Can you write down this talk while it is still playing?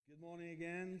Morning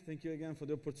again. Thank you again for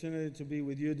the opportunity to be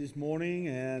with you this morning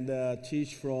and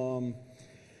teach from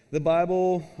the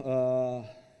Bible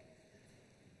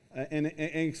and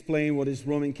explain what is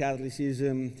Roman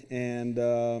Catholicism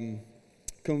and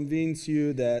convince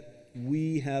you that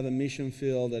we have a mission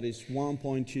field that is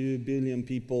 1.2 billion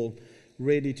people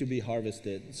ready to be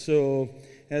harvested. So,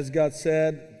 as God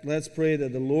said, let's pray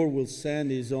that the Lord will send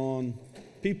His own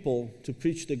people to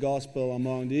preach the gospel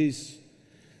among these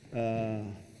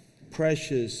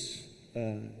precious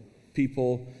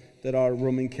people that are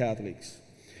Roman Catholics.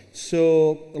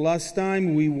 So last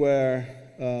time we were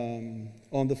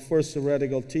on the first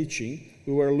heretical teaching.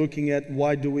 We were looking at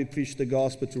why do we preach the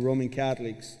gospel to Roman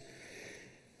Catholics.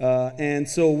 And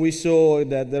so we saw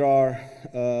that there are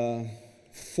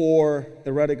 4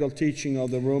 heretical teachings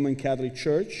of the Roman Catholic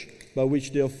Church by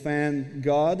which they offend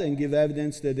God and give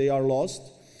evidence that they are lost.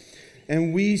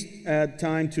 And we had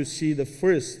time to see the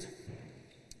first,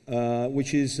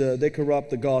 which is they corrupt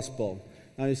the gospel.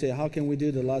 Now you say, how can we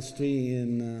do the last 3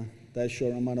 in that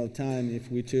short amount of time if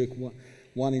we took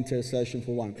one intercession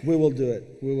for one? We will do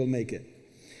it. We will make it.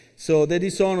 So they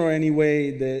dishonor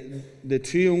anyway the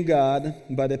triune God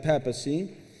by the papacy.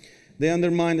 They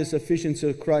undermine the sufficiency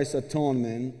of Christ's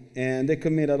atonement, and they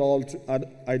commit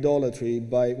idolatry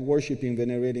by worshiping,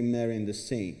 venerating Mary and the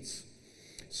saints.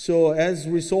 So as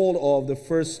a result of the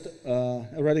first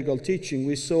heretical teaching,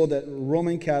 we saw that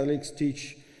Roman Catholics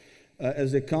teach,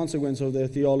 as a consequence of their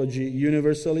theology,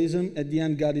 universalism. At the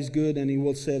end, God is good and He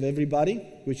will save everybody,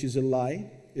 which is a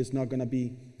lie. It's not going to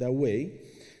be that way.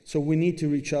 So we need to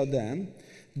reach out them.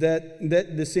 That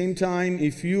at the same time,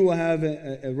 if you have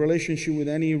a relationship with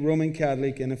any Roman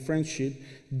Catholic and a friendship,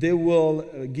 they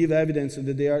will give evidence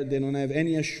that they don't have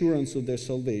any assurance of their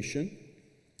salvation.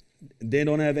 They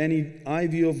don't have any high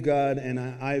view of God and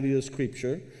a high view of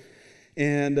Scripture.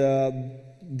 And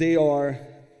they are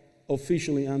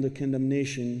officially under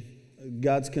condemnation,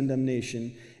 God's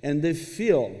condemnation. And they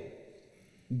feel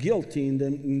guilty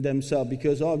in themselves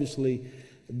because obviously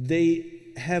they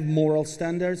have moral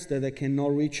standards that they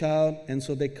cannot reach out. And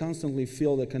so they constantly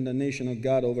feel the condemnation of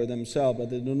God over themselves, but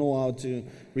they don't know how to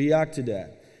react to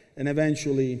that. And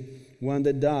eventually, when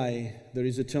they die, there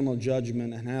is eternal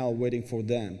judgment and hell waiting for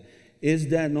them. Is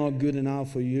that not good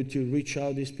enough for you to reach out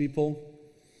to these people?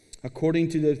 According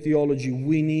to their theology,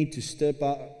 we need to step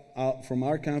out from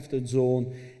our comfort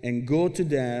zone and go to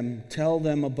them, tell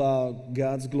them about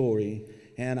God's glory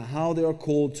and how they are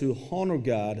called to honor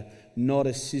God, not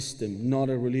a system, not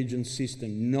a religion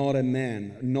system, not a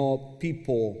man, not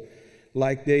people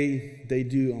like they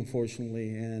do,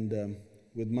 unfortunately, and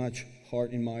with much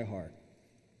heart in my heart.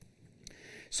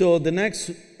 So the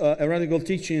next heretical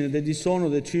teaching, they dishonor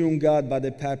the triune God by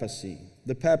the papacy.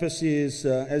 The papacy is,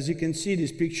 as you can see,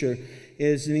 this picture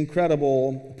is an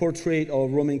incredible portrait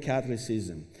of Roman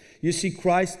Catholicism. You see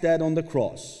Christ dead on the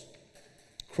cross.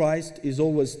 Christ is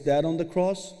always dead on the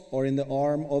cross or in the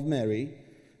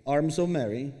arms of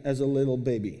Mary as a little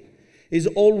baby. He's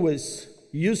always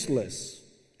useless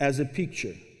as a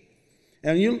picture.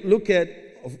 And you look at,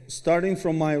 starting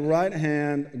from my right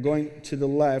hand, going to the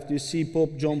left, you see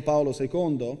Pope John Paul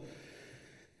II,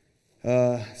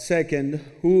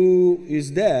 who is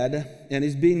dead and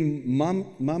is being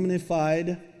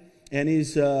mummified and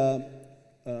is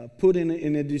put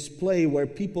in a display where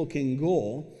people can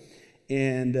go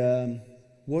and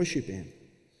worship him,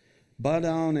 bow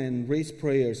down and raise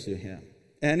prayers to him.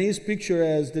 And his picture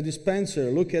as the dispenser,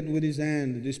 look at with his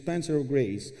hand, the dispenser of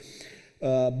grace.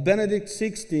 Benedict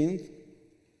XVI,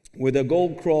 with a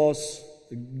gold cross,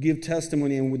 give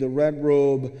testimony, and with a red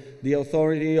robe, the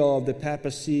authority of the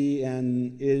papacy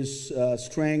and his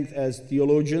strength as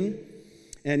theologian.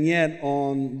 And yet,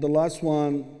 on the last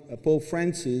one, Pope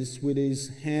Francis, with his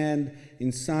hand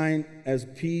in sign as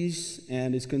peace,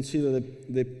 and is considered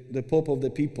the Pope of the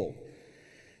people.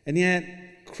 And yet,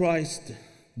 Christ,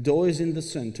 though is in the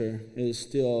center, is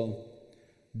still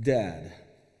dead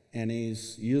and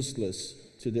is useless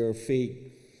to their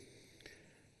fate.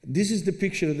 This is the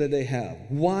picture that they have.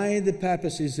 Why the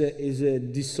papacy is a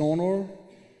dishonor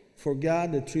for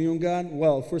God, the triune God?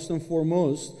 Well, first and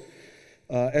foremost,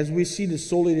 as we see the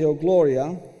Soli Deo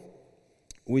Gloria,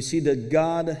 we see that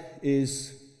God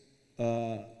is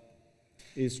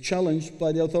challenged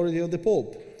by the authority of the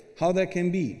Pope. How that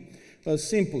can be? Well,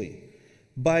 simply,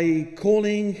 by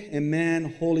calling a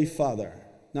man Holy Father.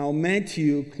 Now,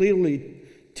 Matthew clearly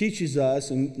teaches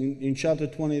us in chapter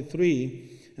 23,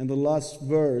 and the last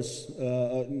verse,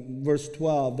 verse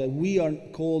 12, that we are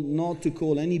called not to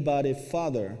call anybody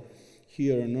Father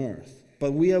here on earth,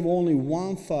 but we have only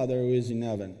one Father who is in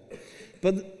heaven.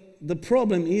 But the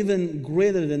problem, even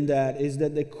greater than that, is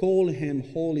that they call him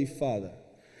Holy Father.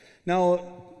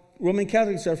 Now, Roman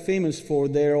Catholics are famous for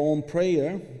their own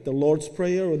prayer, the Lord's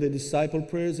Prayer or the disciple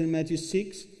prayers in Matthew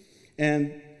 6.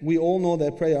 And we all know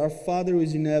that prayer, Our Father who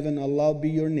is in heaven, hallowed be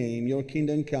your name, your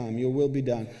kingdom come, your will be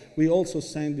done. We also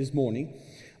sang this morning.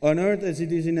 On earth as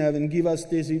it is in heaven, give us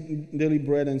this daily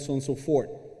bread, and so on and so forth.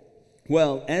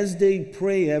 Well, as they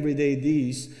pray every day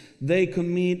these, they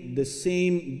commit the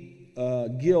same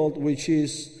guilt which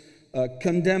is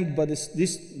condemned by the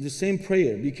same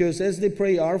prayer. Because as they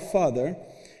pray Our Father,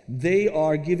 they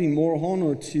are giving more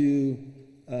honor to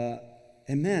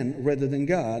a man rather than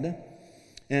God,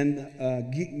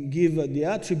 and give the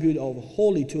attribute of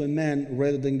holy to a man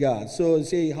rather than God. So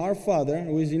say, Our Father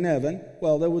who is in heaven,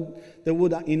 well, they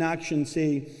would in action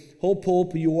say, O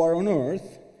Pope, you are on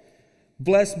earth,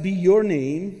 blessed be your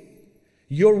name,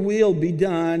 your will be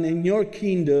done, and your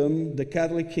kingdom, the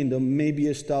Catholic kingdom, may be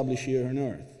established here on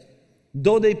earth.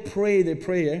 Though they pray the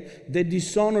prayer, they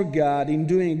dishonor God in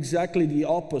doing exactly the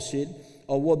opposite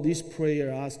of what this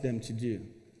prayer asks them to do.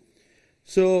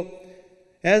 So,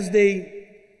 as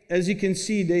you can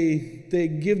see, they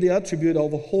give the attribute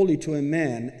of holy to a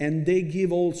man, and they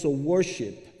give also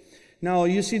worship. Now,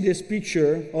 you see this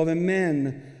picture of a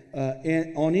man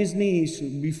on his knees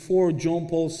before John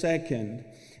Paul II,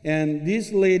 and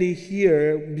this lady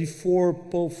here before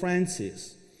Pope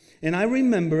Francis. And I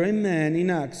remember a man in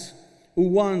Acts who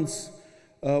once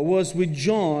was with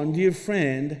John, dear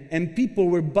friend, and people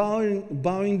were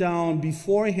bowing down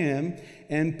before him,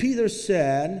 and Peter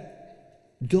said,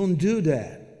 don't do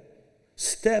that.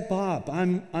 Step up.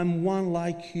 I'm one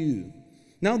like you.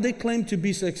 Now they claim to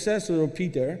be successors of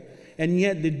Peter, and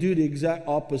yet they do the exact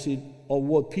opposite of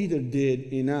what Peter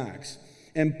did in Acts,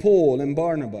 and Paul and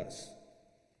Barnabas.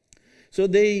 So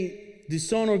they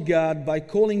dishonor God by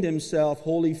calling themselves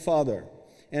Holy Father.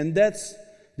 And that's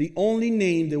the only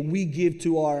name that we give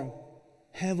to our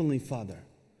Heavenly Father.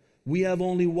 We have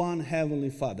only one Heavenly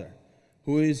Father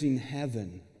who is in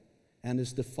heaven and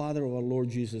is the Father of our Lord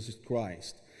Jesus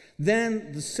Christ.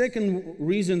 Then the second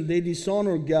reason they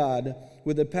dishonor God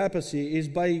with the papacy is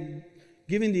by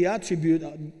giving the attribute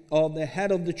of the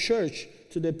head of the church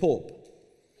to the Pope.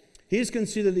 He is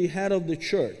considered the head of the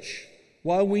church.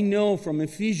 While we know from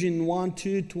Ephesians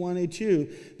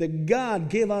 1:22 that God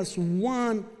gave us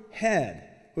one head,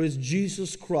 who is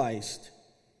Jesus Christ,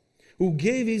 who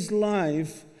gave his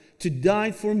life to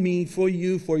die for me, for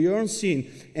you, for your own sin.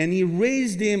 And he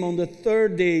raised him on the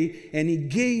third day, and he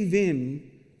gave him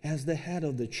as the head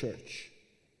of the church.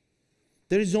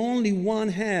 There is only one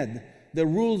head that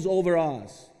rules over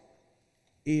us,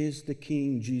 is the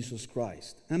King Jesus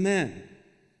Christ. Amen.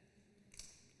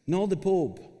 Not the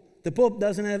Pope. The Pope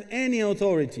doesn't have any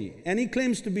authority, and he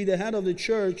claims to be the head of the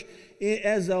church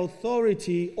as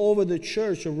authority over the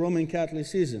church of Roman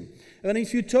Catholicism. And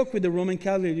if you talk with the Roman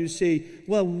Catholic, you say,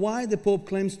 well, why the Pope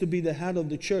claims to be the head of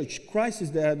the church? Christ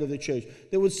is the head of the church.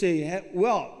 They would say,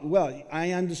 well,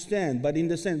 I understand, but in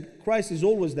the sense, Christ is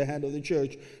always the head of the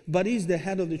church, but he's the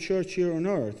head of the church here on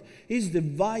earth. He's the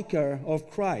vicar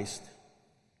of Christ.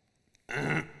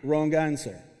 Wrong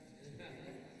answer.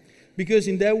 Because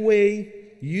in that way,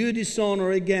 you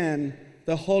dishonor again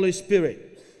the Holy Spirit.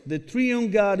 The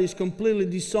triune God is completely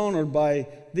dishonored by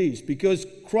this, because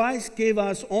Christ gave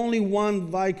us only one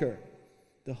vicar,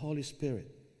 the Holy Spirit.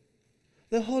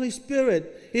 The Holy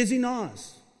Spirit is in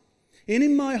us, and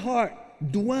in my heart,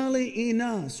 dwelling in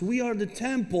us. We are the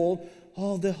temple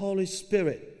of the Holy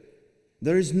Spirit.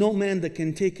 There is no man that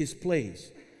can take his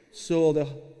place. So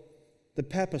the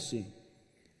papacy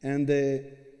and the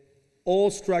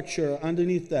whole structure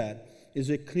underneath that is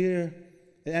a clear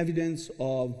evidence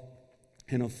of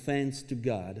an offense to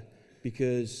God,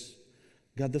 because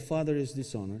God the Father is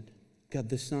dishonored, God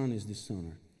the Son is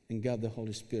dishonored, and God the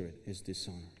Holy Spirit is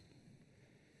dishonored.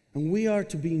 And we are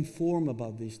to be informed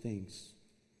about these things.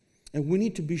 And we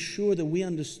need to be sure that we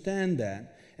understand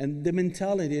that and the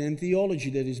mentality and theology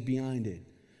that is behind it,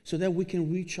 so that we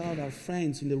can reach out our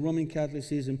friends in the Roman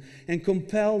Catholicism and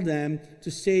compel them to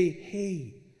say,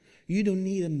 hey, you don't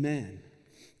need a man.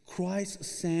 Christ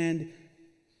sent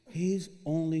his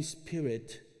only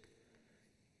Spirit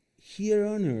here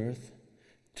on earth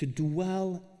to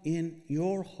dwell in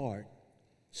your heart,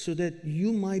 so that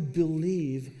you might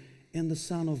believe in the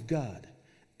Son of God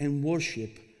and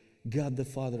worship God the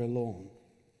Father alone.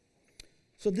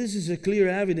 So this is a clear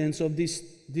evidence of this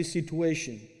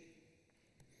situation.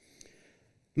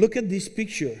 Look at this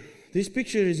picture. This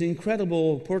picture is an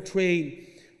incredible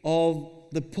portrait of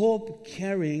the Pope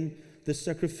carrying the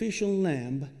sacrificial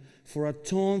lamb for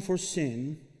atone for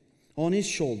sin on his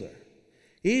shoulder.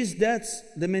 That's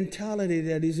the mentality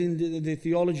that is in the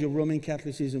theology of Roman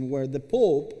Catholicism, where the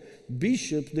Pope,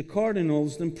 bishops, the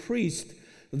cardinals, and priests,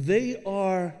 they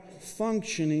are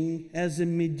functioning as a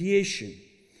mediation.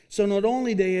 So not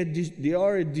only they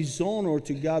are a dishonor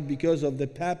to God because of the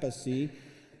papacy,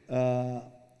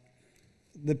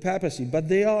 but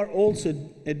they are also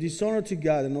a dishonor to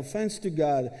God, an offense to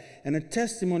God, and a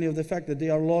testimony of the fact that they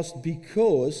are lost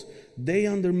because they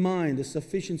undermine the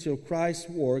sufficiency of Christ's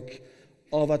work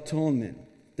of atonement.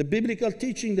 The biblical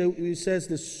teaching that says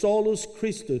the solus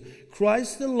Christus,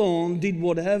 Christ alone did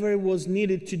whatever was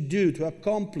needed to do to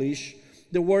accomplish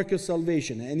the work of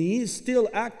salvation, and He is still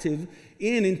active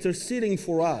in interceding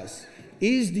for us.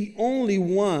 He is the only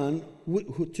one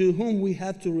to whom we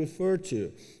have to refer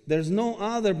to. There's no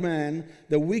other man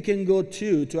that we can go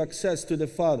to access to the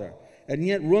Father. And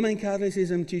yet Roman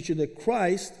Catholicism teaches that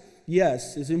Christ,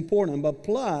 yes, is important, but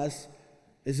plus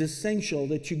it's essential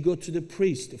that you go to the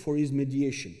priest for his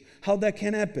mediation. How that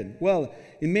can happen? Well,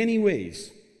 in many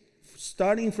ways.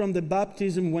 Starting from the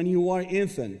baptism when you are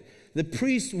infant, the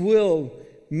priest will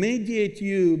mediate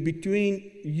you between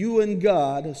you and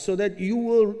God so that you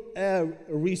will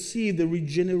receive the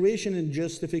regeneration and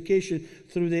justification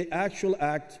through the actual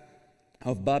act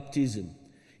of baptism.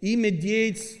 He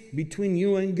mediates between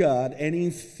you and God and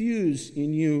infuses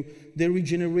in you the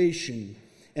regeneration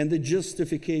and the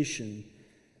justification,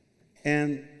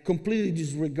 and completely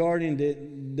disregarding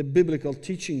the biblical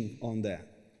teaching on that.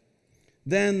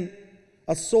 Then,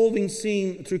 absolving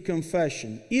sin through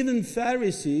confession. Even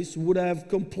Pharisees would have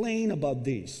complained about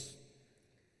this.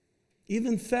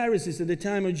 Even Pharisees at the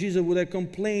time of Jesus would have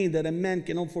complained that a man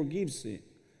cannot forgive sin.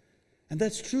 And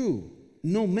that's true.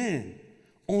 No man.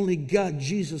 Only God,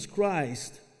 Jesus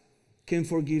Christ, can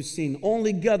forgive sin.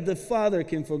 Only God the Father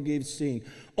can forgive sin.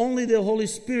 Only the Holy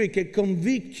Spirit can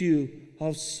convict you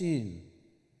of sin.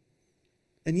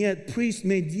 And yet, priests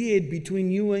mediate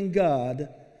between you and God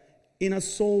in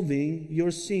absolving your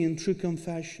sin through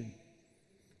confession.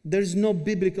 There's no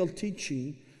biblical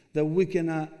teaching that we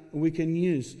can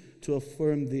use to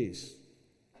affirm this.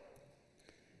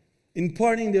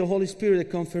 Imparting the Holy Spirit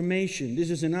at confirmation. This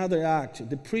is another act.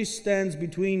 The priest stands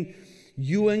between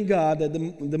you and God at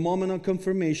the moment of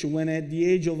confirmation, when at the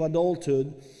age of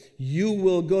adulthood, you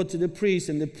will go to the priest,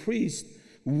 and the priest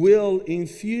will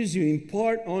infuse you,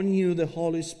 impart on you the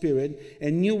Holy Spirit,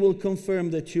 and you will confirm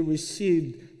that you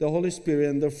received the Holy Spirit,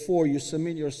 and therefore you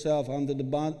submit yourself under the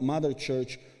Mother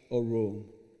Church or Rome.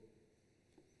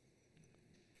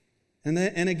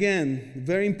 And again,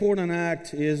 very important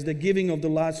act is the giving of the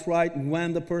last rite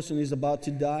when the person is about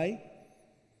to die.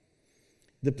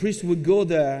 The priest would go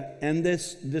there, and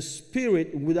the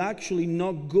spirit would actually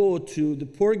not go to the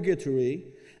purgatory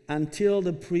until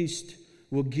the priest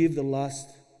will give the last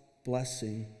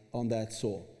blessing on that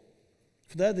soul.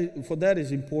 For that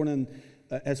is important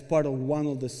as part of one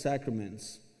of the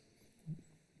sacraments.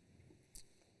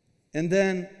 And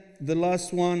then the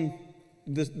last one,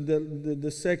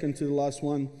 the second to the last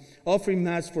one, offering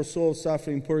Mass for souls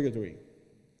suffering in purgatory.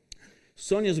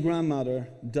 Sonia's grandmother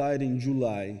died in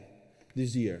July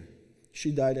this year.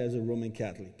 She died as a Roman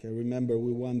Catholic. I remember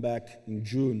we went back in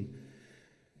June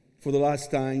for the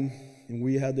last time, and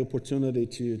we had the opportunity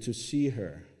to see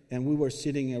her. And we were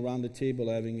sitting around the table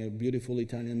having a beautiful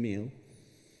Italian meal.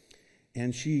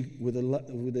 And she, with a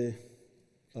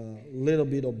little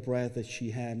bit of breath that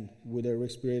she had with her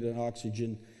respirator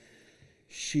oxygen,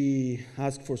 she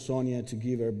asked for Sonia to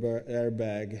give her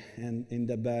bag. And in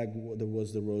the bag there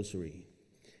was the rosary.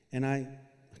 And I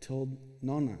told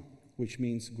Nonna, which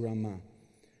means grandma,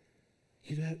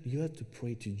 you have to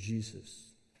pray to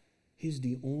Jesus. He's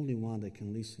the only one that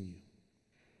can listen to you.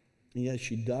 And yet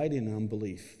she died in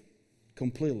unbelief,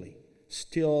 completely,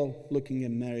 still looking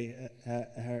at Mary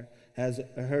as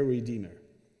her Redeemer.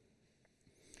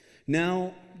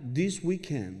 Now, this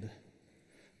weekend,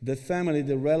 the family,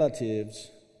 the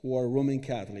relatives who are Roman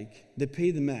Catholic, they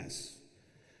pay the Mass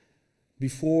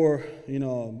before,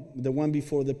 the one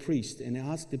before the priest, and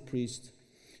ask the priest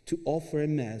to offer a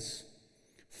Mass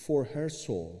for her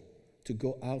soul to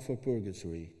go out for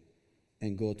purgatory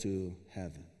and go to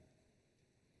heaven.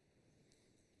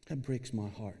 That breaks my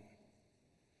heart.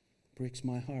 Breaks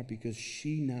my heart because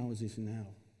she now is in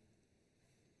hell.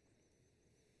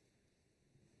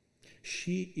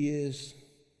 She is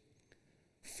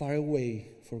far away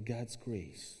for God's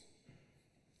grace.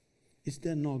 Is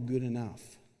that not good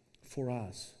enough for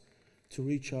us to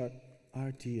reach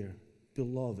our dear,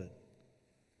 beloved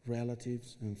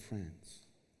relatives and friends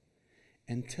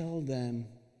and tell them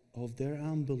of their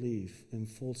unbelief and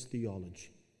false theology?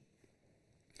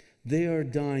 They are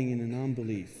dying in an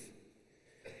unbelief.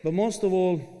 But most of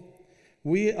all,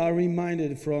 We are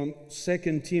reminded from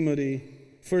 1 Timothy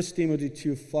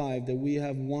 2:5 that we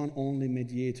have one only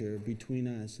mediator between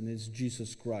us, and it's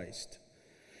Jesus Christ.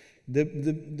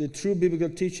 The true biblical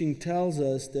teaching tells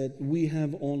us that we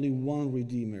have only one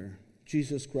Redeemer,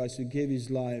 Jesus Christ, who gave his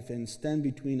life and stand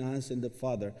between us and the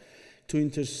Father to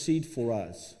intercede for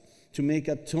us, to make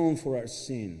atone for our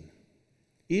sin.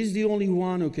 He's the only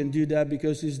one who can do that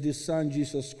because he's the Son,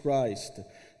 Jesus Christ,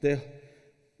 the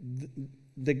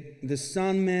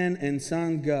Son Man and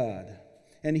Son God.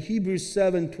 And Hebrews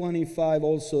 7:25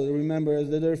 also, remember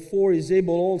that therefore is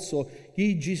able also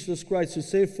he, Jesus Christ, to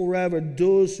save forever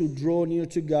those who draw near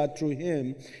to God through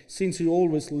him, since he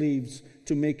always lives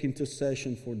to make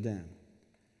intercession for them.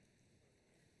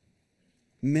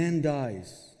 Man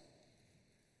dies.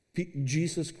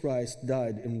 Jesus Christ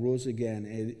died and rose again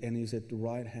and is at the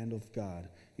right hand of God,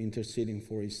 interceding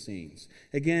for his saints.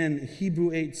 Again,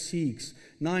 Hebrews 8:6,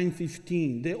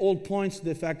 9:15, they all point to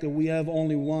the fact that we have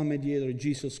only one mediator,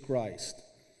 Jesus Christ.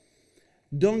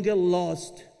 Don't get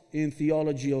lost in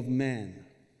theology of man.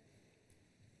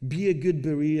 Be a good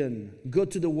Berean. Go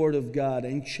to the Word of God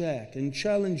and check and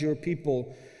challenge your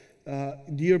people,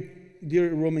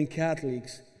 dear Roman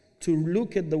Catholics, to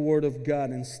look at the Word of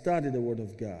God and study the Word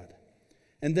of God.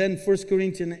 And then 1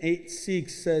 Corinthians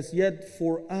 8:6 says, yet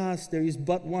for us there is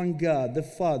but one God, the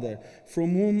Father,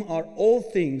 from whom are all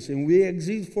things, and we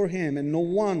exist for him, and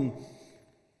one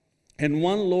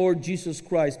Lord Jesus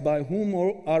Christ, by whom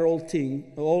are all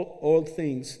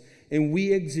things, and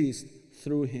we exist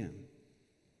through him.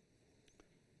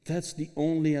 That's the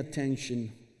only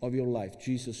attention of your life,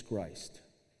 Jesus Christ.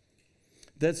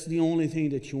 That's the only thing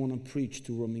that you want to preach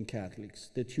to Roman Catholics,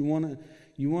 that you want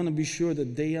to be sure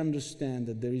that they understand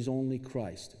that there is only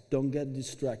Christ. Don't get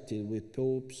distracted with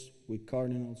popes, with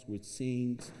cardinals, with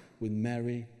saints, with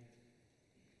Mary.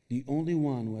 The only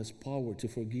one who has power to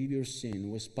forgive your sin,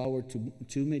 who has power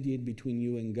to mediate between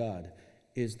you and God,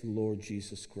 is the Lord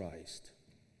Jesus Christ.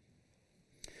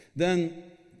 Then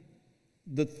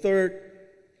the third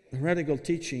heretical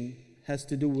teaching has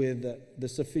to do with the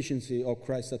sufficiency of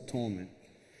Christ's atonement.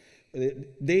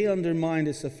 They undermine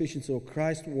the sufficiency of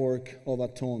Christ's work of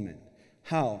atonement.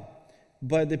 How?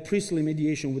 By the priestly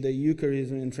mediation with the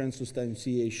Eucharist and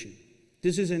transubstantiation.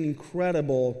 This is an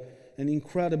incredible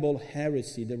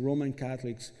heresy that Roman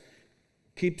Catholics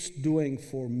keeps doing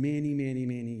for many, many,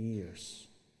 many years.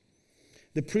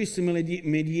 The priestly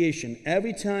mediation,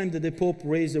 every time that the Pope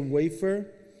raised a wafer,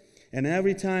 and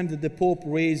every time that the Pope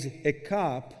raised a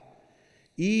cup,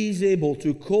 he is able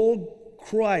to call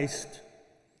Christ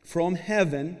from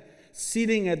heaven,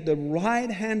 sitting at the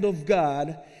right hand of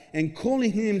God, and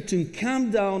calling him to come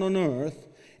down on earth,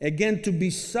 again to be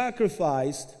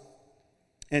sacrificed,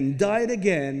 and died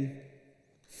again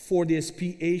for the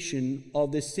expiation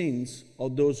of the sins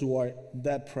of those who are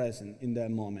that present in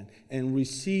that moment, and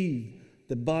receive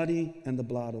the body and the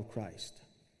blood of Christ.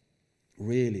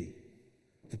 Really,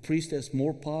 the priest has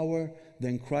more power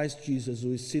than Christ Jesus,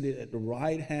 who is seated at the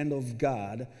right hand of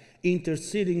God,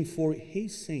 interceding for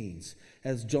his saints,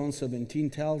 as John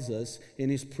 17 tells us in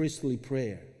his priestly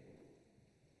prayer.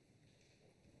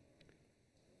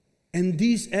 And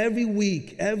this every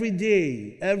week, every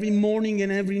day, every morning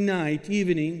and every night,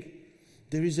 evening,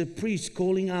 there is a priest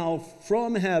calling out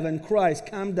from heaven, Christ,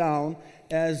 come down,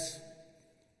 as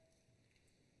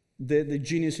the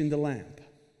genius in the lamp.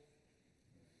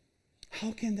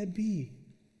 How can that be?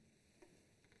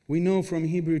 We know from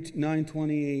Hebrews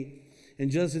 9:28, and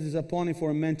just as it is appointed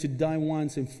for a man to die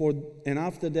once, and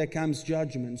after that comes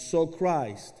judgment, so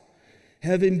Christ,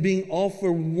 having been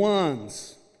offered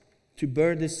once to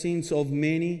bear the sins of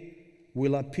many,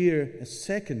 will appear a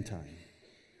second time,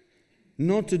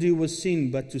 not to deal with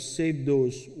sin, but to save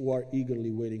those who are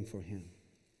eagerly waiting for him.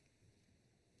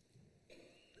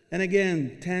 And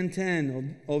again,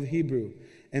 10:10 of Hebrew,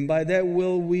 and by that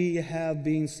will we have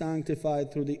been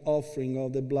sanctified through the offering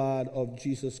of the blood of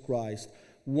Jesus Christ,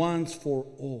 once for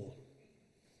all.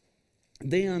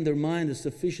 They undermine the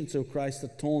sufficiency of Christ's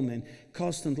atonement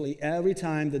constantly every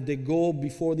time that they go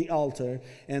before the altar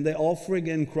and they offer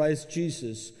again Christ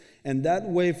Jesus, and that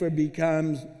wafer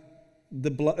becomes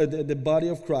the body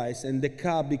of Christ, and the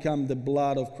cup becomes the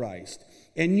blood of Christ.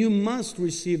 And you must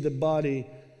receive the body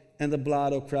and the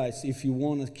blood of Christ if you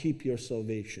want to keep your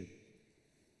salvation.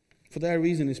 For that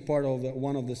reason, it's part of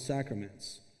one of the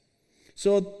sacraments.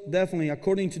 So definitely,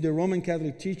 according to the Roman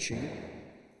Catholic teaching,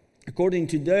 according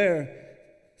to their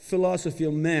philosophy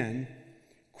of man,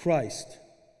 Christ's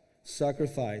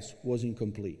sacrifice was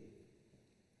incomplete.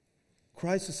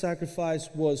 Christ's sacrifice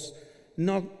was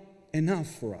not enough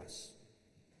for us.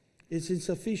 It's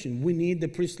insufficient. We need the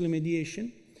priestly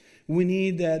mediation. We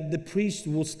need that the priest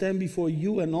will stand before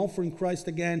you and offer Christ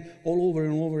again all over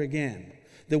and over again.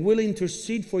 That will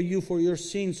intercede for you for your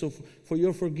sins, for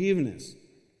your forgiveness.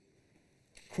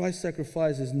 Christ's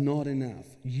sacrifice is not enough.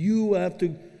 You have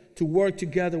to work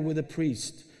together with the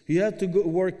priest. You have to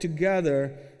work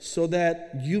together so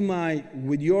that you might,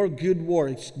 with your good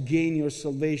works, gain your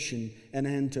salvation and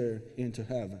enter into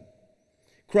heaven.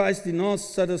 Christ did not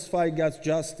satisfy God's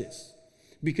justice,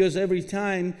 because every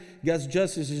time God's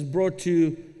justice is brought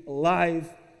to life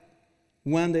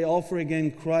when they offer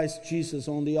again Christ Jesus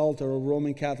on the altar of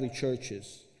Roman Catholic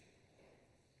churches.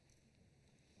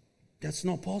 That's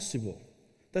not possible.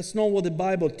 That's not what the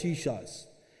Bible teaches us.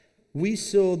 We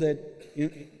saw that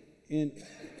in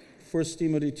 1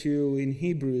 Timothy 2, in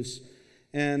Hebrews,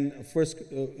 and 1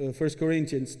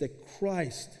 Corinthians, that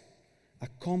Christ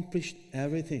accomplished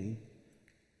everything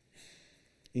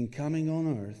in coming on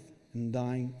earth and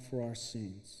dying for our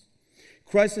sins.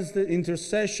 Christ's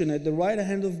intercession at the right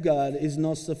hand of God is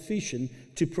not sufficient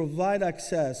to provide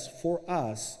access for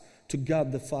us to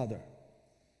God the Father.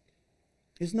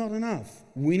 It's not enough.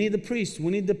 We need the priest,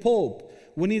 we need the Pope,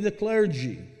 we need the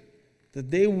clergy,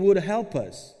 that they would help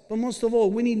us. But most of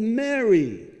all, we need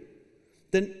Mary,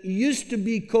 that used to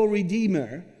be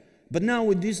co-redeemer, but now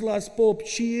with this last Pope,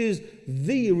 she is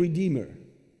the Redeemer.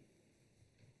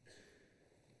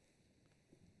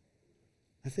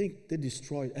 I think they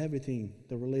destroyed everything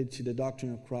that related to the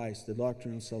doctrine of Christ, the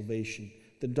doctrine of salvation,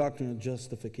 the doctrine of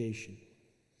justification.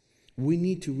 We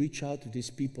need to reach out to these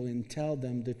people and tell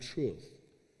them the truth.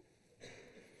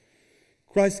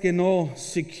 Christ cannot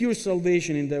secure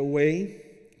salvation in that way.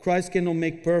 Christ cannot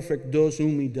make perfect those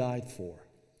whom He died for.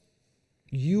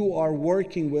 You are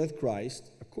working with Christ,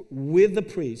 with the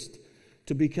priest,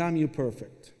 to become you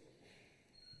perfect.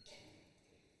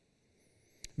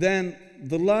 Then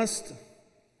the last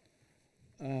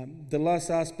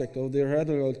aspect of the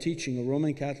heretical teaching of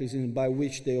Roman Catholicism by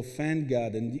which they offend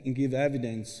God and give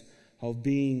evidence of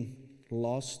being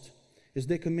lost is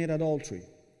they commit idolatry.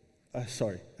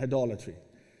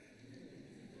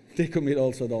 They commit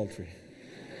also adultery.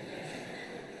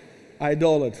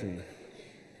 Idolatry.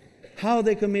 How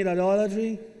they commit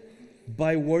idolatry?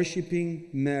 By worshiping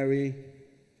Mary,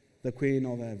 the Queen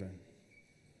of Heaven.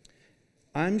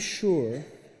 I'm sure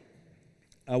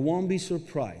I won't be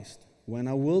surprised when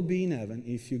I will be in heaven,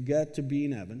 if you get to be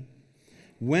in heaven.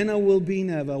 When I will be in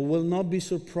heaven, I will not be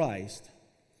surprised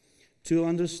to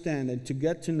understand and to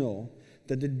get to know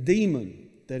that the demon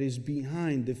that is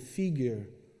behind the figure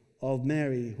of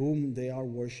Mary, whom they are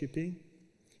worshiping,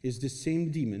 is the same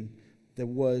demon that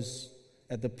was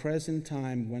at the present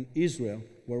time when Israel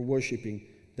were worshiping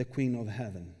the Queen of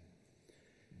Heaven.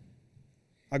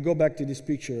 I'll go back to this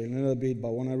picture in a little bit,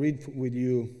 but when I read with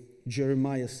you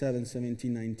Jeremiah 7,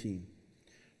 17, 19.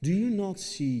 Do you not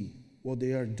see what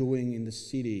they are doing in the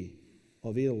city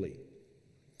of Italy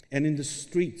and in the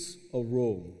streets of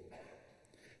Rome?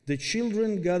 The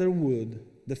children gather wood,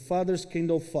 the fathers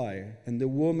kindle fire, and the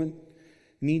women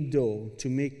knead dough to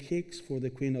make cakes for the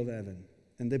Queen of Heaven.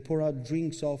 And they pour out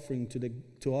drinks offering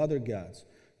to other gods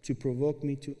to provoke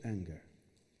me to anger.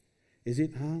 Is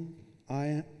it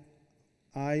I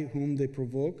whom they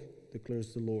provoke,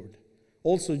 declares the Lord.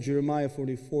 Also, Jeremiah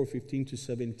 44, 15 to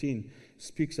 17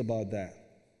 speaks about that.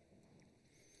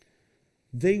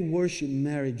 They worship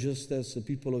Mary just as the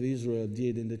people of Israel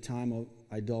did in the time of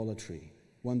idolatry,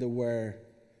 when they were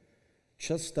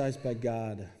chastised by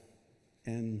God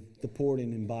and deported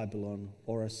in Babylon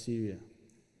or Assyria.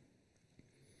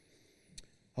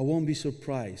 I won't be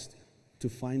surprised to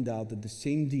find out that the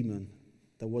same demon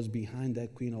that was behind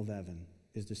that Queen of Heaven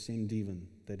is the same demon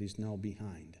that is now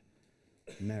behind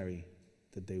Mary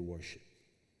that they worship.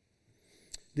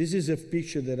 This is a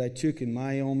picture that I took in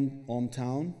my own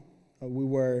hometown. We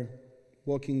were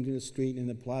walking to the street in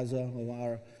the plaza of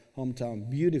our hometown,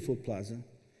 beautiful plaza,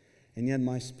 and yet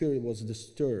my spirit was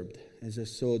disturbed as I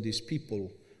saw these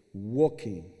people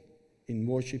walking in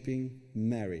worshiping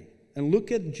Mary. And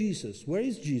look at Jesus. Where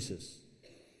is Jesus?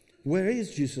 Where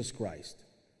is Jesus Christ?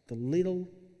 The little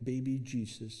baby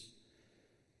Jesus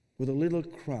with a little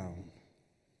crown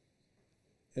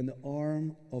and the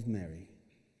arm of Mary,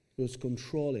 who was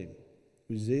controlling,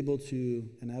 who is able to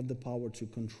and have the power to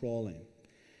control him.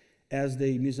 As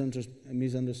they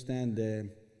misunderstand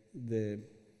the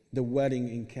wedding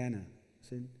in Cana,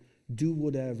 said, do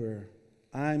whatever.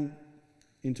 I'm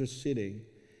interceding,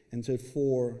 and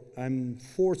therefore I'm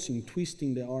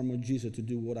twisting the arm of Jesus to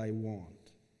do what I want.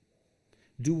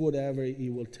 Do whatever He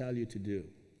will tell you to do.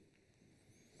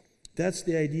 That's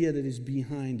the idea that is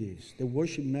behind this. They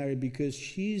worship Mary because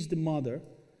she's the mother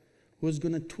who's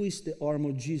going to twist the arm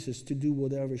of Jesus to do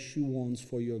whatever she wants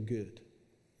for your good.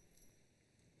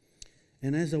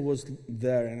 And as I was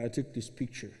there and I took this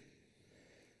picture,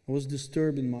 I was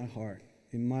disturbed in my heart,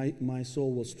 and my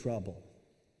soul was troubled.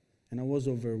 And I was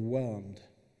overwhelmed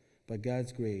by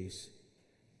God's grace,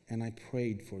 and I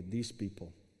prayed for these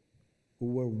people who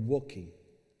were walking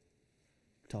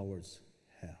towards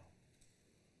hell.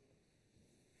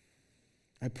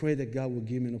 I pray that God will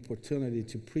give me an opportunity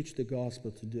to preach the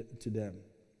gospel to them,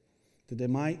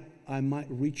 that I might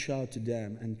reach out to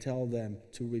them and tell them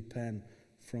to repent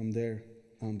from their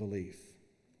unbelief.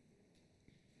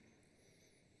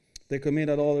 They commit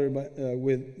adultery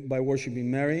by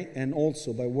worshiping Mary, and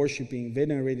also by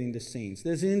venerating the saints.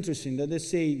 That's interesting that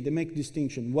they make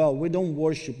distinction. Well, we don't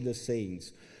worship the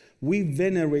saints. We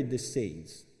venerate the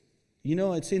saints. You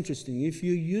know, it's interesting. If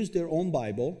you use their own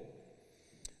Bible,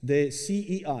 the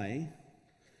CEI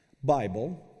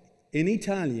Bible, in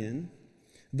Italian,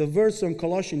 the verse on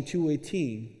Colossians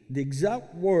 2:18, the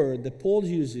exact word that Paul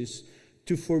uses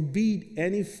to forbid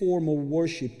any form of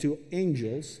worship to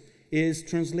angels is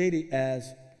translated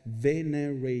as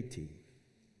venerating.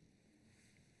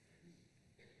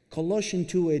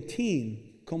 Colossians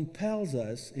 2:18 compels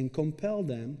us and compel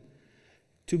them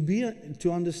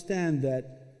to understand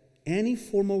that any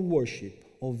form of worship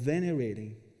or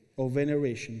veneration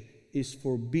is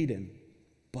forbidden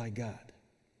by God.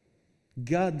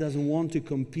 God doesn't want to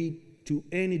compete to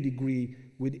any degree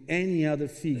with any other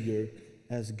figure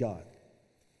as God.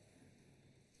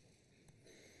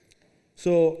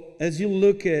 So as you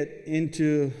look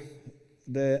into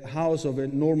the house of a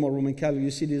normal Roman Catholic,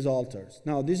 you see these altars.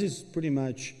 Now, this is pretty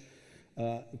much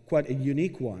quite a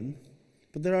unique one,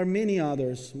 but there are many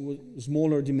others with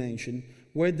smaller dimension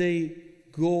where they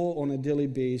go on a daily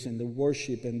basis and they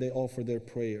worship and they offer their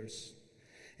prayers.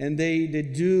 And they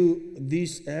do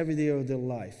this every day of their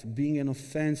life, being an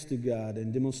offense to God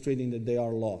and demonstrating that they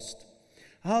are lost.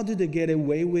 How do they get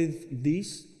away with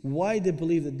this? Why they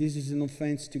believe that this is an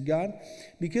offense to God?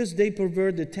 Because they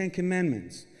pervert the Ten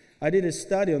Commandments. I did a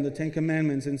study on the Ten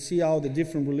Commandments and see how the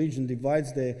different religion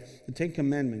divides the Ten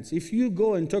Commandments. If you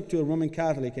go and talk to a Roman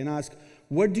Catholic and ask,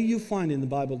 where do you find in the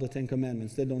Bible the Ten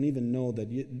Commandments? They don't even know that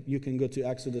you can go to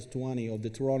Exodus 20 or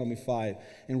Deuteronomy 5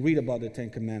 and read about the Ten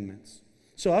Commandments.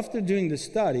 So after doing the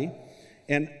study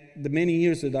and the many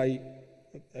years that I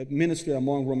ministered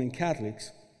among Roman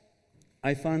Catholics,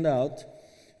 I found out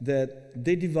that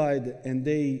they divide and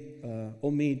they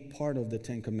omit part of the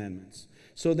Ten Commandments.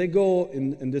 So they go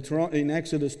in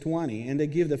Exodus 20 and they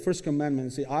give the first commandment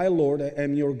and say, I, Lord,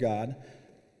 am your God,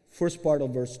 first part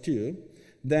of verse 2.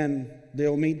 Then they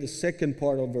omit the second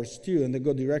part of verse 2 and they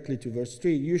go directly to verse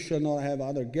 3. You shall not have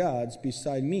other gods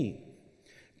beside me.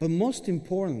 But most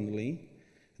importantly,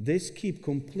 they skip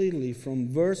completely from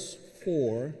verse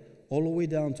 4 all the way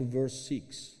down to verse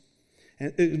 6.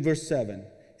 And verse 7.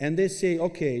 And they say,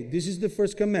 okay, this is the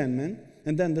first commandment.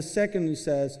 And then the second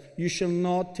says, you shall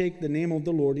not take the name of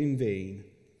the Lord in vain.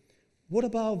 What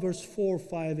about verse 4,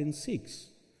 5, and 6?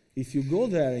 If you go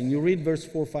there and you read verse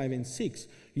 4, 5, and 6,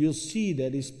 you'll see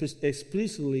that it's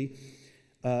explicitly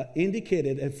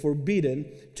indicated and forbidden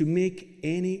to make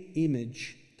any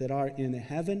image that are in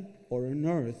heaven or on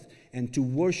earth and to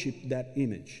worship that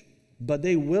image. But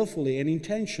they willfully and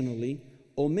intentionally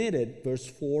omitted verse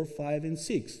 4, 5, and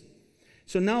 6.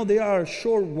 So now they are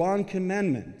short one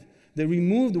commandment. They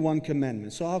removed one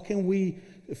commandment. So how can we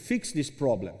fix this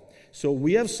problem? So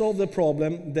we have solved the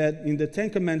problem that in the Ten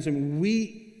Commandments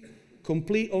we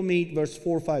complete omit verse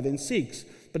 4, 5, and 6.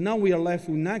 But now we are left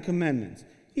with 9 commandments.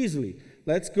 Easily.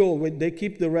 Let's go with, they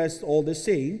keep the rest all the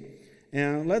same.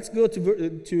 And let's go to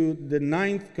the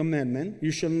 9th commandment.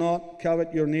 You shall not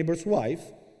covet your neighbor's wife.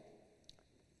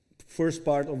 First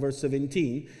part of verse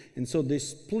 17. And so they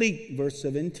split verse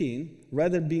 17.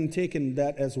 Rather than being taken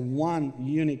that as one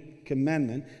unique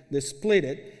commandment, they split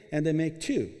it and they make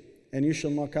 2. And you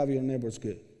shall not covet your neighbor's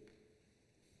good.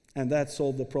 And that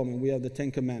solved the problem. We have the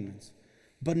 10 commandments.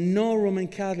 But no Roman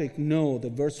Catholic know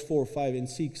that verse 4, 5, and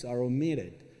 6 are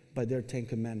omitted by their 10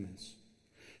 commandments.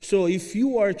 So if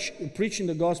you are preaching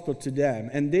the gospel to them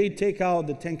and they take out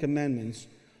the 10 commandments,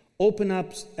 open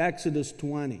up Exodus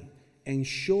 20 and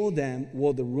show them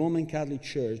what the Roman Catholic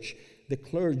Church, the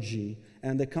clergy,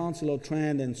 and the Council of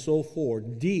Trent and so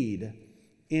forth did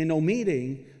in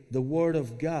omitting the Word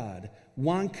of God,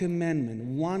 one commandment,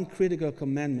 one critical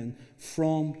commandment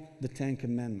from the 10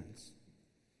 commandments.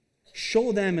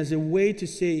 Show them as a way to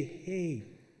say, hey,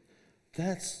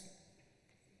 that's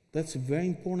a very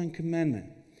important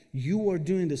commandment. You are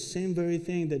doing the same very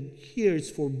thing that here is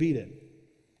forbidden.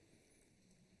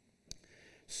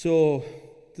 So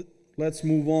let's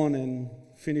move on and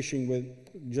finishing with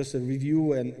just a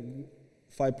review and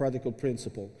 5 practical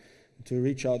principles to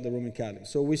reach out the Roman Catholics.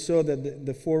 So we saw that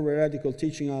the 4 heretical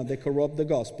teachings are: they corrupt the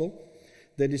gospel,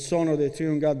 they dishonor the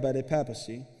triune God by the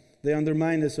papacy, they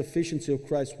undermine the sufficiency of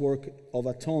Christ's work of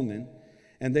atonement,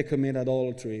 and they commit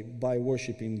idolatry by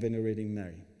worshiping, venerating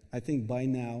Mary. I think by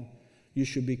now you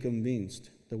should be convinced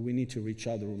that we need to reach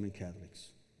out the Roman Catholics.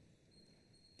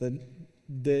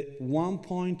 The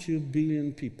 1.2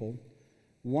 billion people,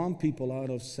 1 people out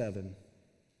of 7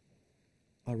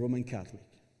 are Roman Catholic.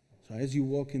 So as you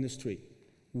walk in the street,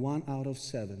 1 out of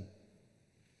 7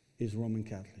 is Roman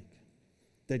Catholic.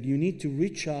 That you need to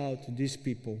reach out to these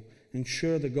people and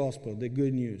share the gospel, the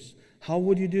good news. How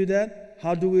would you do that?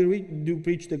 How do we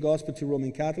preach the gospel to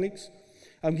Roman Catholics?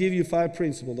 I'll give you 5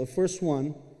 principles. The first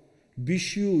one, be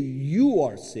sure you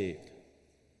are saved.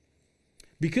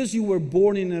 Because you were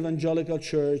born in an evangelical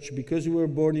church, because you were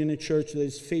born in a church that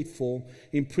is faithful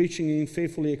in preaching and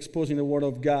faithfully exposing the Word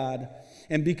of God,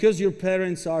 and because your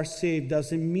parents are saved,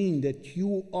 doesn't mean that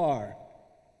you are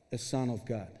a son of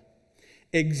God.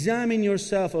 Examine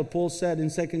yourself, as Paul said in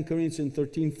 2 Corinthians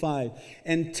 13:5,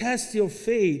 and test your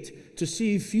faith to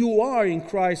see if you are in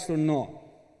Christ or not.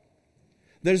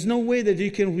 There's no way that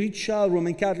you can reach out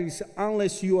Roman Catholics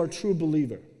unless you are a true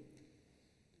believer.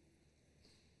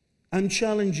 I'm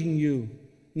challenging you.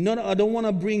 I don't want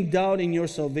to bring doubt in your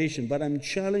salvation, but I'm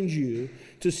challenging you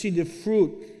to see the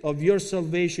fruit of your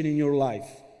salvation in your life.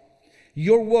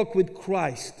 Your walk with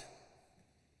Christ.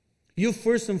 You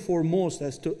first and foremost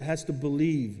have to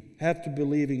believe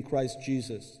in Christ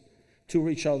Jesus to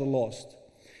reach out the lost.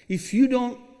 If you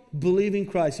don't believe in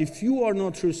Christ, if you are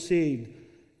not truly saved,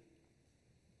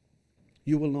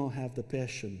 you will not have the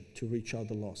passion to reach out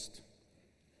the lost.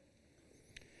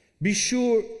 Be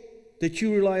sure that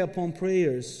you rely upon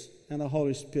prayers and the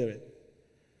Holy Spirit.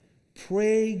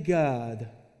 Pray God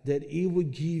that He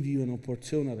would give you an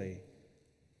opportunity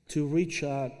to reach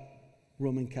out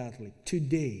Roman Catholic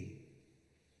today.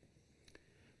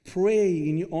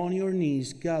 Pray on your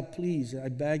knees, God, please, I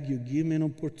beg you, give me an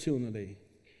opportunity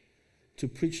to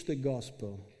preach the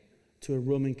gospel to a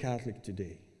Roman Catholic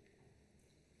today.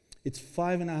 It's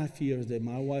 5.5 years that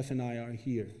my wife and I are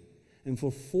here. And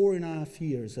for 4.5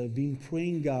 years, I've been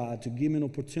praying God to give me an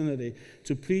opportunity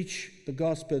to preach the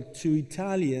gospel to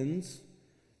Italians,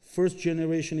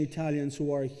 first-generation Italians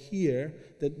who are here,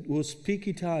 that will speak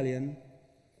Italian,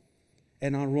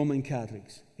 and are Roman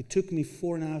Catholics. It took me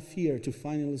 4.5 years to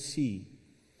finally see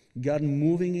God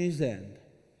moving His hand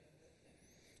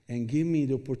and give me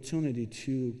the opportunity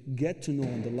to get to know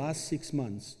in the last 6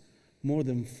 months more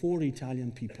than 40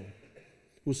 Italian people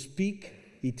who speak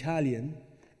Italian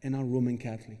and are Roman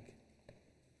Catholic.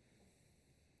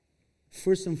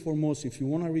 First and foremost, if you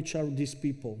want to reach out to these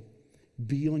people,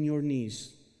 be on your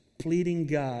knees, pleading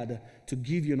God to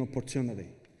give you an opportunity.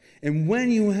 And when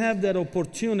you have that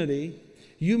opportunity,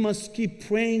 you must keep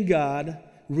praying God,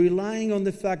 relying on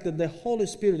the fact that the Holy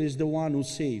Spirit is the one who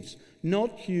saves,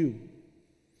 not you.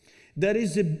 That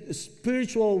is a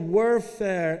spiritual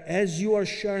warfare as you are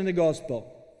sharing the gospel.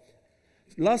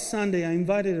 Last Sunday, I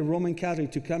invited a Roman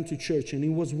Catholic to come to church, and he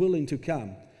was willing to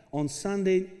come. On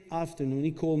Sunday afternoon,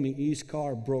 he called me, his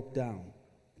car broke down.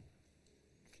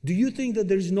 Do you think that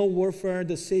there's no warfare,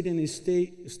 that Satan is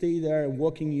stay there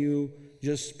walking you,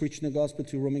 just preaching the gospel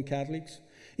to Roman Catholics?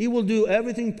 He will do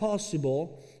everything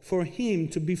possible for him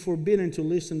to be forbidden to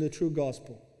listen to the true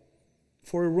gospel,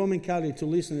 for a Roman Catholic to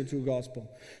listen to the true gospel.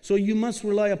 So you must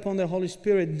rely upon the Holy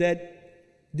Spirit, that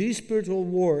this spiritual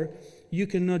war, you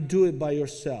cannot do it by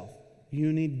yourself.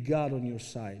 You need God on your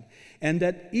side. And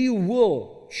that He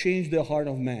will change the heart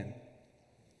of man.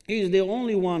 He is the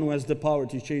only one who has the power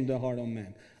to change the heart of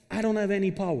man. I don't have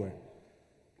any power.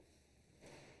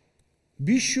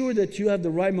 Be sure that you have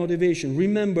the right motivation.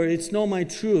 Remember, it's not my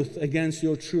truth against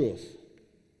your truth.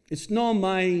 It's not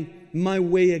my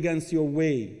way against your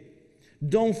way.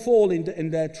 Don't fall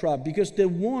in that trap, because they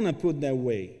want to put their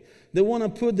way. They want to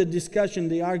put the discussion,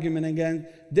 the argument against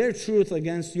their truth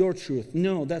against your truth.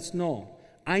 No, that's not.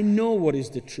 I know what is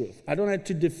the truth. I don't have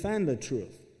to defend the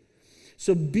truth.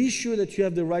 So be sure that you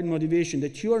have the right motivation,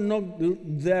 that you are not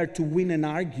there to win an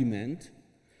argument.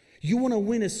 You want to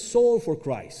win a soul for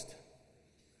Christ.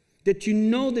 That you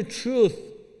know the truth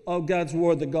of God's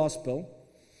word, the gospel,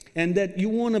 and that you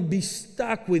want to be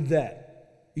stuck with that.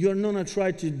 You're not going to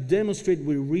try to demonstrate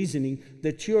with reasoning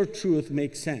that your truth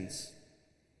makes sense.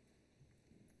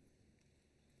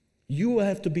 You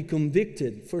have to be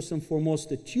convicted, first and foremost,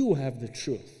 that you have the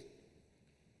truth.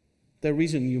 The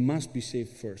reason you must be saved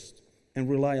first, and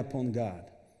rely upon God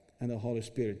and the Holy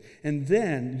Spirit. And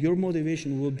then your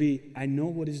motivation will be, I know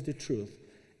what is the truth,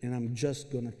 and I'm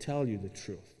just going to tell you the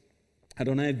truth. I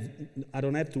don't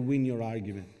have to win your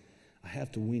argument. I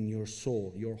have to win your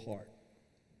soul, your heart.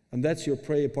 And that's your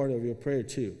prayer, part of your prayer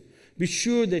too. Be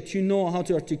sure that you know how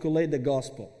to articulate the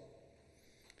gospel.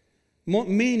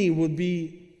 Many would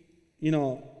be,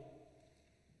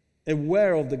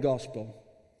 aware of the gospel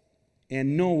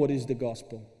and know what is the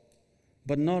gospel.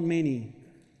 But not many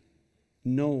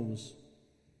know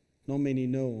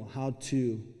how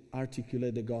to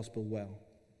articulate the gospel well.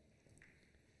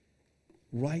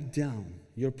 Write down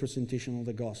your presentation of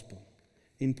the gospel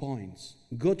in points.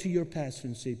 Go to your pastor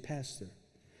and say, Pastor,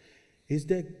 is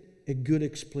that a good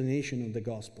explanation of the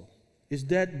gospel? Is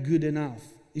that good enough?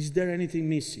 Is there anything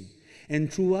missing?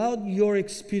 And throughout your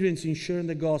experience in sharing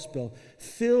the gospel,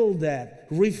 fill that,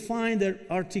 refine the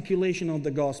articulation of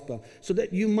the gospel so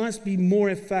that you must be more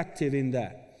effective in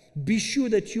that. Be sure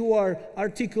that you are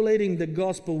articulating the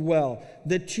gospel well,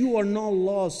 that you are not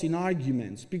lost in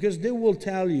arguments, because they will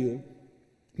tell you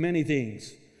many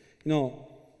things.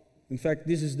 In fact,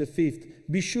 this is the fifth.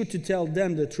 Be sure to tell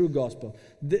them the true gospel.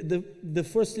 The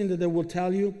first thing that they will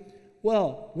tell you,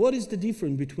 well, what is the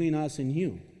difference between us and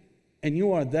you? And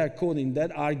you are there quoting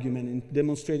that argument and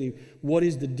demonstrating what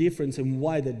is the difference and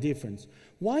why the difference.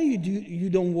 Why you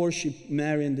don't worship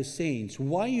Mary and the saints?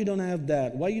 Why you don't have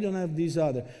that? Why you don't have this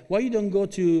other? Why you don't go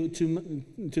to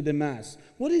the Mass?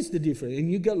 What is the difference?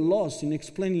 And you get lost in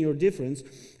explaining your difference,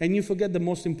 and you forget the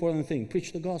most important thing.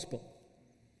 Preach the gospel.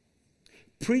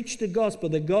 Preach the gospel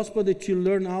that you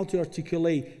learn how to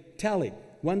articulate. Tell it.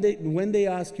 When they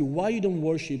ask you why you don't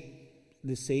worship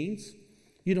the saints,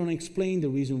 you don't explain the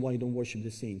reason why you don't worship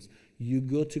the saints. You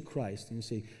go to Christ and you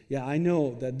say, yeah, I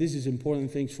know that this is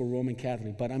important things for Roman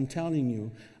Catholic, but I'm telling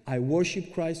you, I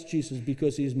worship Christ Jesus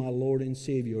because He is my Lord and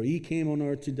Savior. He came on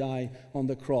earth to die on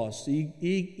the cross.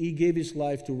 He gave His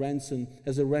life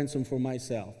as a ransom for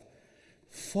myself.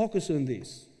 Focus on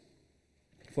this.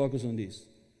 Focus on this.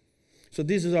 So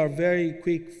this is our very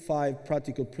quick 5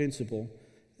 practical principle,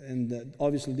 and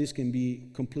obviously this can be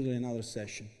completely another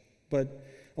session. But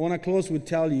I want to close with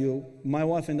tell you, my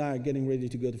wife and I are getting ready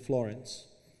to go to Florence,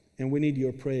 and we need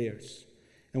your prayers,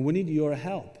 and we need your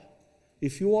help.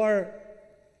 If you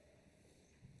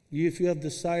have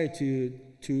desire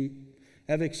to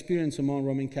have experience among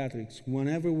Roman Catholics,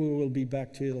 whenever we will be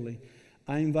back to Italy,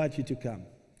 I invite you to come.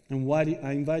 And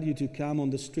I invite you to come on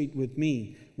the street with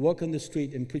me, walk on the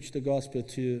street and preach the gospel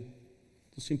to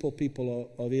the simple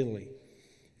people of Italy,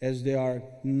 as they are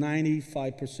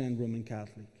 95% Roman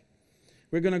Catholic.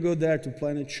 We're going to go there to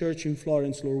plant a church in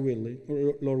Florence, Lord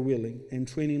willing, and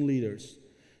training leaders,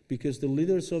 because the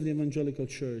leaders of the evangelical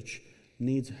church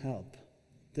need help.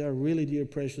 They are really dear,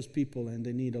 precious people, and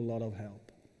they need a lot of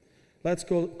help. Let's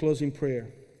close in prayer.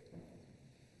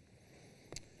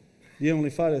 Dear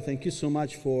Heavenly Father, thank you so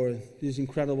much for this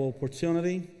incredible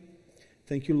opportunity.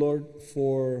 Thank you, Lord,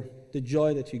 for the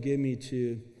joy that you gave me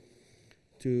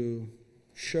to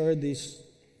share this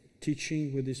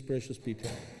teaching with these precious people.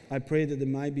 I pray that they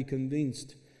might be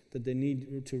convinced that they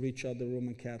need to reach out the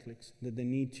Roman Catholics, that they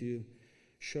need to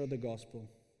share the gospel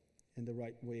in the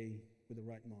right way with the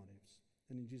right motives.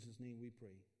 And in Jesus' name we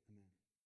pray. Amen.